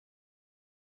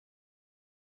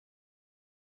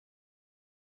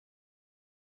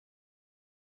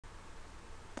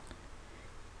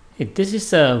This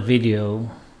is a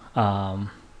video.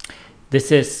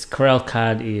 This is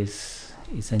CorelCAD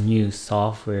is a new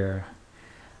software,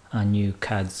 a new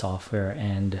CAD software,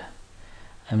 and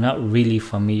I'm not really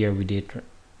familiar with it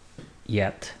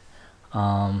yet.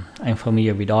 I'm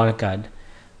familiar with AutoCAD,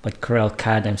 but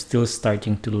CorelCAD I'm still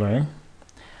starting to learn.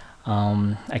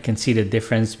 I can see the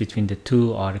difference between the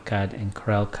two, AutoCAD and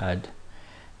CorelCAD.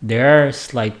 There are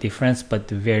slight difference, but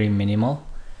very minimal,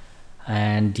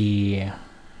 and the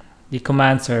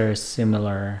commands are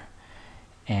similar.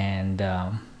 And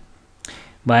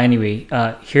but anyway,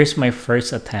 here's my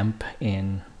first attempt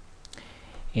in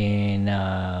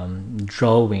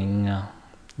drawing.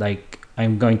 Like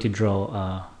I'm going to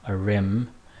draw a rim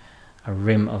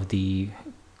of the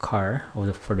car,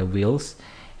 or for the wheels,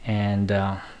 and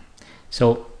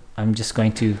so I'm just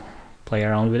going to play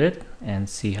around with it and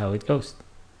see how it goes.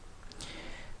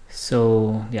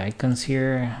 So the icons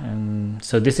here,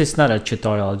 so this is not a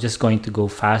tutorial, just going to go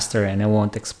faster, and I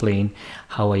won't explain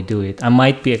how I do it. I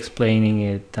might be explaining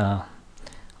it a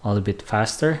little bit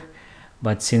faster,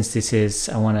 but since this is,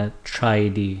 I want to try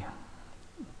the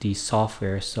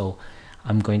software, so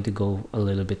I'm going to go a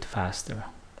little bit faster.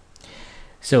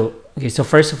 So okay, so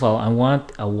first of all, I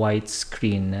want a white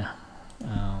screen.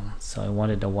 So I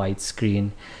wanted a white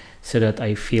screen so that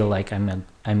I feel like I'm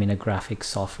in a graphic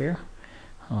software.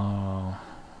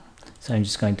 So I'm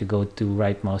just going to go to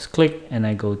right mouse click, and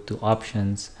I go to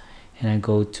options, and I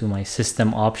go to my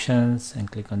system options and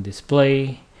click on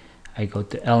display. I go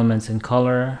to elements and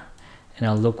color, and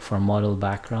I'll look for model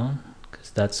background because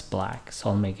that's black, so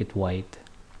I'll make it white,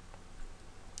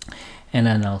 and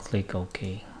then I'll click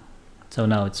OK. So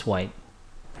now it's white.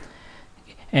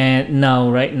 And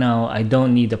now right now I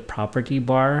don't need a property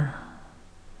bar.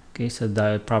 Okay, so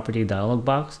the property dialog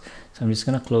box, so I'm just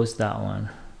gonna close that one,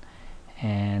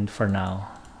 and for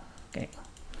now. Okay,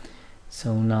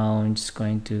 so now I'm just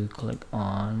going to click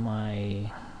on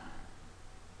my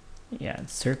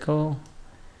circle.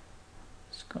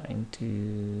 Just going to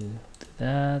do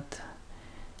that.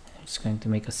 I'm just going to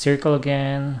make a circle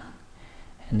again,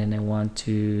 and then I want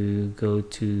to go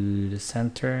to the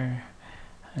center.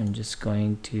 I'm just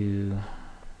going to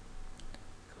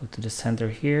go to the center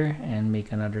here and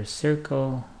make another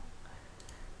circle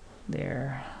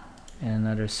there, and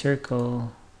another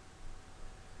circle.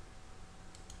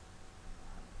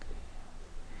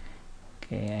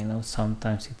 Okay, I know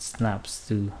sometimes it snaps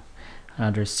to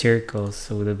another circle,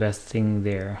 so the best thing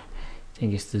there, I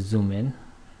think, is to zoom in,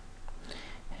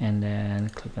 and then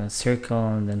click on the circle,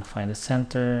 and then find the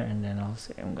center, and then I'll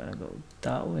say I'm gonna go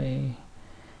that way,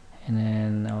 and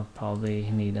then I'll probably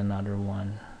need another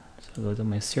one. So go to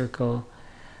my circle,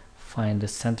 find the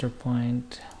center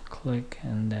point, click,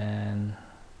 and then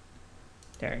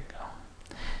there you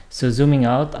go. So zooming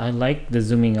out, I like the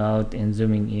zooming out and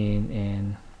zooming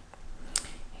in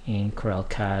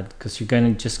CorelCAD, because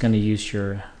you're just gonna use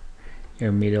your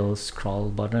middle scroll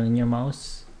button in your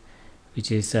mouse,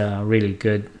 which is really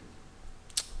good.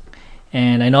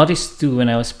 And I noticed too when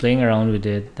I was playing around with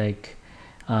it, like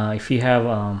if you have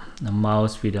a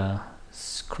mouse with a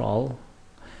scroll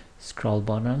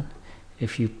button,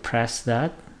 if you press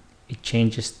that, it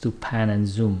changes to pan and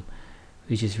zoom,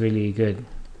 which is really good,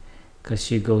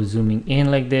 because you go zooming in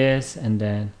like this, and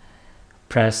then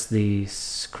press the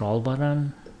scroll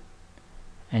button,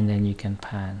 and then you can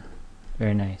pan.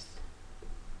 Very nice.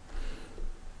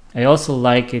 I also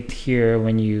like it here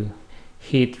when you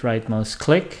hit right mouse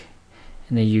click,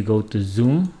 and then you go to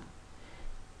zoom.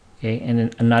 Okay, and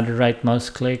then another right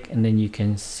mouse click, and then you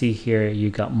can see here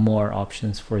you got more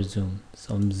options for zoom.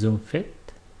 So zoom fit,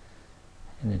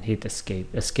 and then hit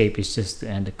escape. Escape is just to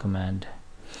end the command.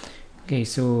 Okay,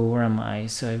 so where am I?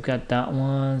 So I've got that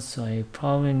one, so I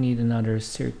probably need another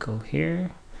circle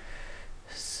here.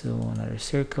 So another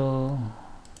circle,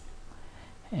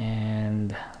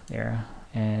 and there,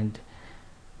 and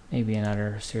maybe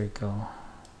another circle.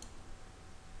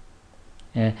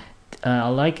 And I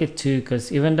like it too,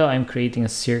 because even though I'm creating a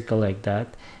circle like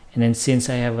that, and then since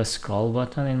I have a scroll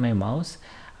button in my mouse,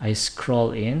 I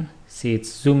scroll in. See,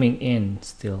 it's zooming in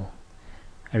still.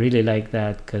 I really like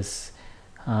that, because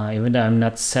even though I'm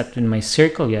not set in my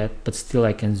circle yet, but still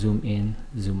I can zoom in,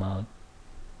 zoom out.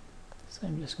 So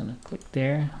I'm just gonna click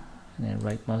there, and then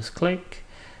right mouse click,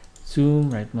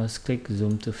 zoom, right mouse click,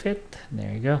 zoom to fit.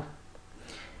 There you go.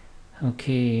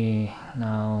 Okay,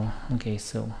 now, okay,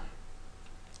 so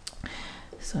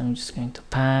I'm just going to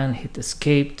pan, hit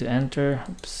escape to enter.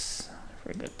 Oops, I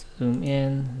forgot to zoom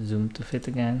in, zoom to fit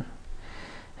again.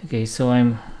 Okay, so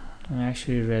I'm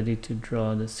actually ready to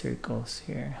draw the circles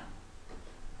here.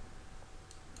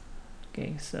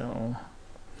 Okay, so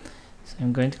So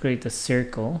I'm going to create a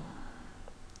circle,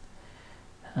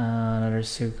 another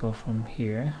circle from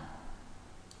here.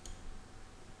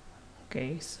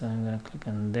 Okay, so I'm gonna click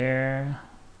on there.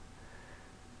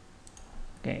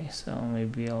 Okay, so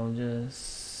maybe I'll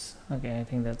just, okay, I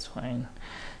think that's fine.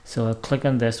 So I'll click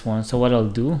on this one. So what I'll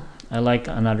do, I like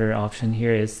another option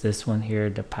here is this one here,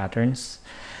 the patterns.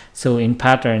 So in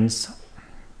patterns,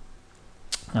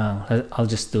 I'll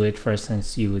just do it first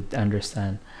since you would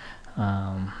understand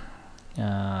how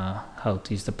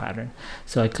to use the pattern.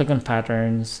 So I click on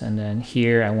patterns, and then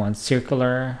here I want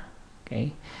circular,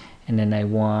 okay, and then I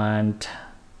want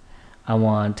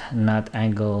not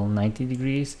angle 90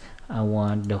 degrees. I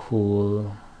want the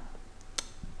whole,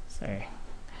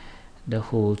 the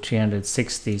whole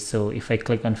 360. So if I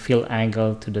click on fill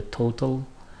angle to the total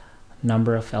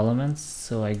number of elements,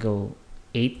 so I go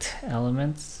 8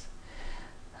 elements.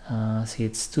 See,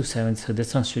 it's 270, so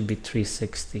this one should be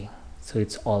 360, so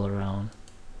it's all around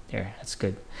there. That's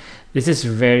good. This is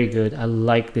very good. I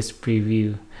like this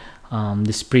preview,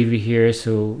 here,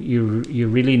 so you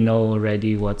really know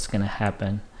already what's gonna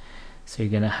happen. So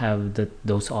you're gonna have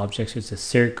those objects with the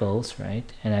circles,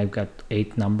 right? And I've got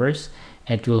 8 numbers,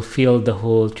 and it will fill the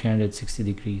whole 360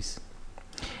 degrees.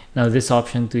 Now this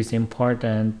option 2 is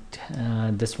important.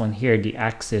 This one here, the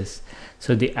axis.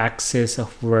 So the axis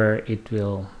of where it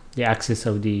will, the axis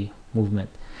of the movement.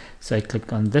 So I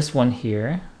click on this one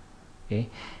here, okay,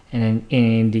 and then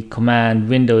in the command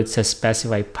window it says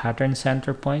specify pattern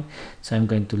center point. So I'm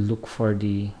going to look for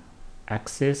the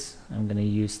axis. I'm going to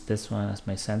use this one as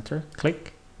my center.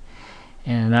 Click.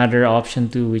 And another option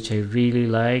too, which I really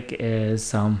like,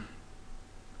 is the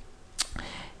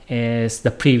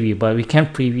preview, but we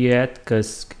can't preview yet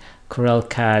because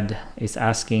CorelCAD is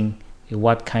asking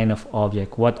what kind of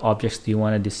object, what objects do you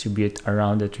want to distribute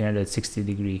around the 360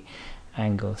 degree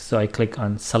angle. So I click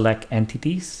on select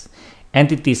entities.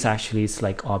 Entities actually is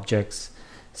like objects.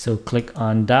 So click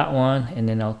on that one, and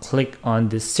then I'll click on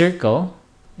this circle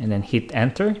and then hit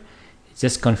enter. It's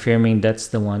just confirming that's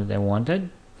the one that I wanted.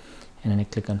 And then I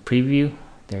click on preview.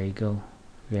 There you go.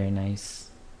 Very nice.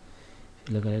 If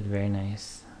you look at it, very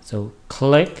nice. So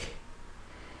click.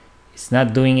 It's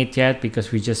not doing it yet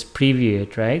because we just preview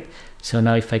it, right? So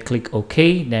now if I click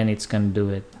OK, then it's gonna do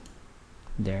it.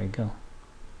 There you go.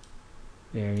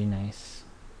 Very nice.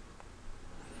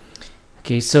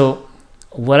 Okay, so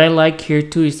what I like here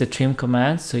too is the trim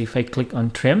command. So if I click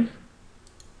on trim,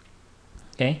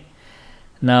 okay,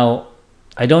 now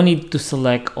I don't need to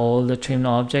select all the trimmed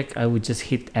object. I would just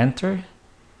hit enter.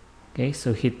 Okay,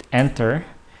 so hit enter,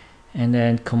 and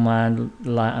then command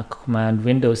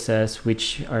window says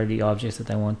which are the objects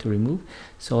that I want to remove.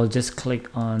 So I'll just click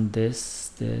on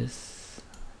this.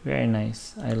 Very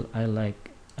nice. I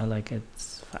like it.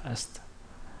 It's fast.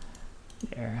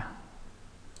 There.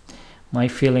 My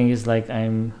feeling is like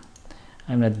I'm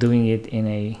not doing it in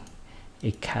a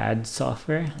CAD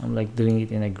software. I'm like doing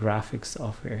it in a graphics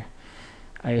software.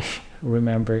 I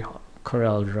remember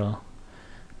CorelDRAW,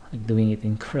 like doing it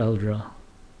in CorelDRAW.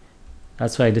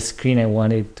 That's why the screen I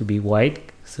wanted to be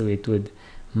white so it would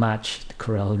match the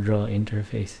CorelDRAW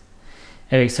interface.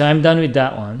 Anyway, so I'm done with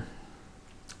that one.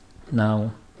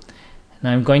 Now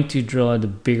I'm going to draw the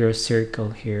bigger circle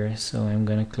here. So I'm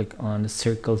going to click on the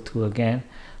circle tool again,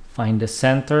 find the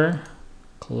center,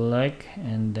 click,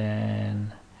 and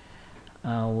then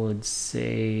I would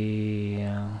say,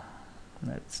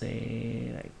 let's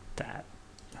say like that.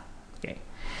 Okay,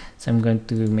 so I'm going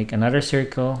to make another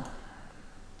circle,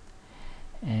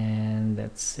 and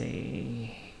let's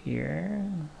say here,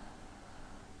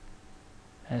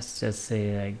 let's just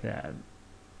say like that.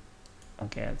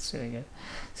 Okay, that's really good.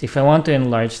 So if I want to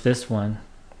enlarge this one,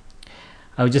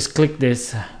 I would just click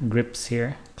this grips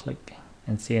here, click,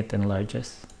 and see it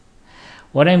enlarges.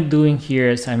 What I'm doing here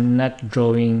is I'm not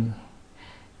drawing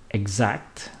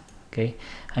exact, okay,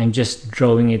 I'm just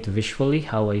drawing it visually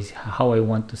how I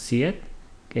want to see it.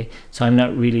 Okay, so I'm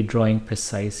not really drawing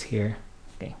precise here.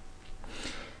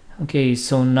 Okay,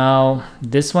 so now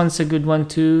this one's a good one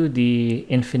too, the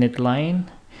infinite line,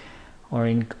 or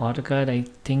in AutoCAD I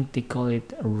think they call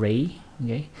it array.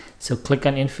 Okay, so click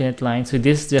on infinite line. So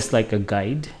this is just like a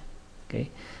guide. Okay,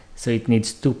 so it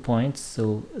needs 2 points.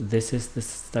 So this is the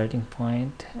starting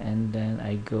point, and then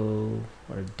I go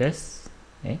for this.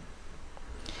 Okay,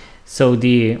 so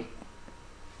the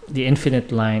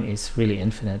infinite line is really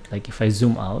infinite. Like if I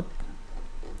zoom out,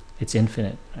 it's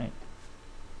infinite, right?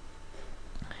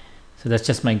 So that's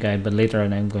just my guide, but later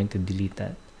on I'm going to delete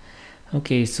that.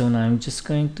 Okay, so now I'm just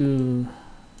going to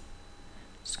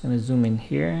zoom in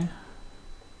here.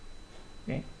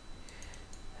 Okay,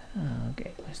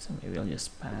 Okay, so maybe I'll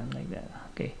just pan like that.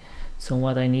 Okay, so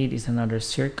what I need is another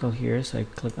circle here, so I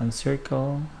click on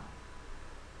circle.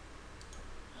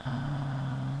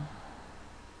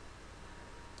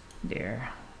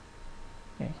 There.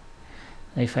 Okay,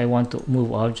 if I want to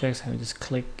move objects, I will just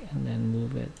click and then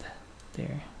move it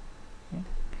there. Okay.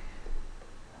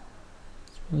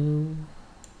 Let's move.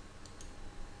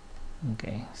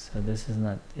 Okay, so this is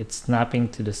not, it's snapping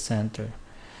to the center.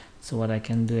 So what I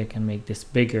can do, I can make this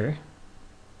bigger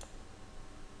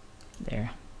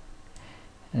there,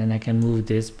 and then I can move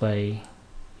this by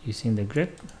using the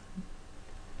grip.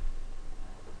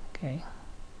 Okay,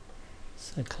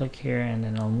 so I click here and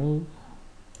then I'll move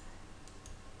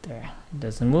there. It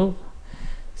doesn't move.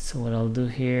 So what I'll do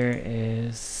here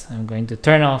is I'm going to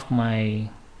turn off my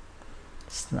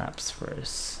snaps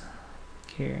first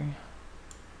here.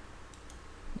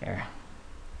 There.